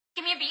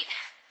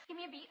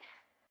me a beat.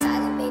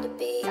 Silent made a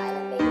beat.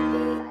 Silent made a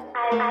beat.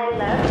 I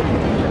love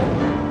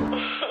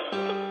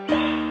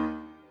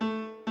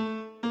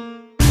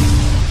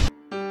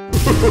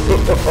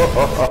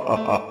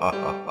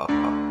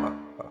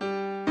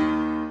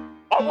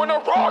I want a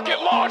rocket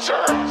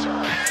launcher!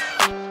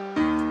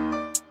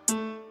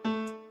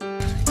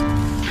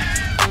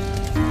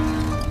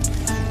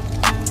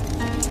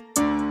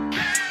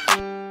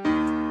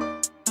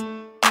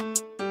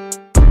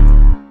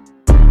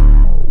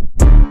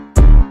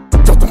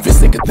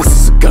 Nigga, this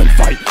is a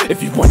gunfight.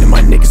 If you wanted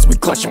my niggas, we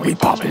clutching, we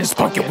poppin', it's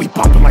punkin', we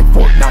poppin' like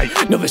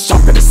Fortnite. Know the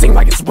shot gonna sing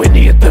like it's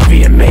Whitney at the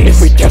VMAs.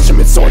 If we catch him,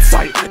 it's on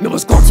sight. Know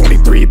it's Glock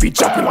 23, be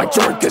jumping like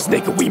Jordan, cause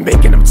nigga, we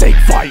making them take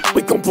flight.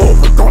 We gon' blow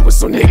regardless,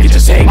 so nigga,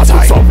 just hang tight.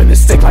 I'm solving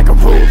this stick like a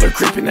ruler,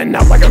 creeping in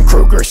out like I'm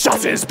Kruger.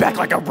 Shots in his back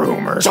like a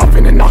rumor,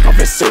 jumping and knock off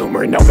his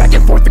sumer. No back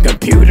and forth the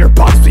computer,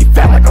 possibly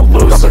fat like a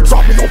loser. Another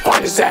drop, we gon'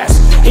 find his ass.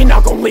 He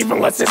not gon' leave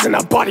unless it's in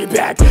a body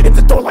bag. Hit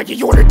the door like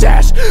he ordered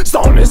dash.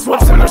 Stalling his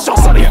whips and no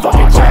shots on he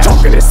fucking crash.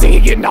 Talking and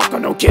singing, get knocked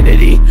on no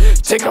Kennedy.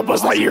 Take a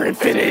buzz like you're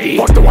infinity.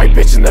 Fuck the white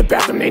bitch in the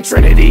bathroom named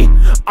Trinity.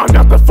 I'm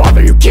not the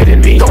father, you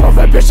kidding me? Don't know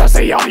that bitch, I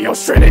say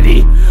adios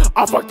Trinity.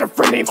 I fucked a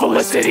friend named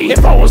Felicity.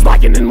 If I was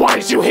lacking, then why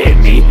did you hit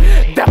me?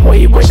 That boy,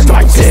 he wished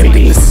like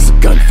Timmy. This is a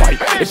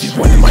gunfight. If you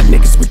wanted my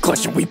niggas, we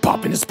clutching, we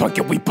poppin', it's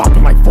punkin', we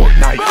poppin' like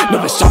Fortnite.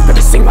 Know the shot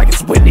gonna sing like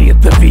it's Whitney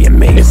at the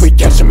VMAs. If we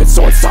catch him, it's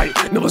on sight.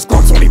 Know it's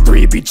Glock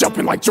 23, be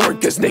jumping like Jordan,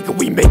 cause nigga,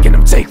 we making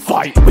them take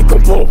flight. We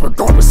gon' blow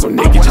regardless, so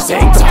nigga, just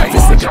hang tight.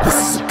 This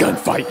is a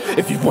gunfight.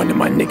 If you wanted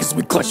my niggas,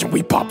 we clutching,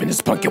 we poppin',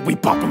 it's punkin', we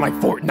poppin' like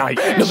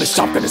Fortnite. Know the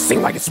shot gonna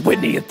sing like it's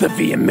Whitney at the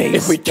VMAs.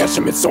 If we catch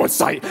him, it's on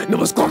sight.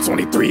 Know it's Glock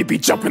 23, be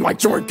jumping like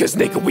Jordan, cause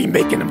nigga, we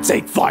making them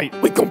take flight.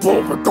 We gon'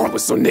 blow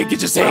regardless, so nigga,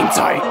 just hang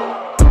tight.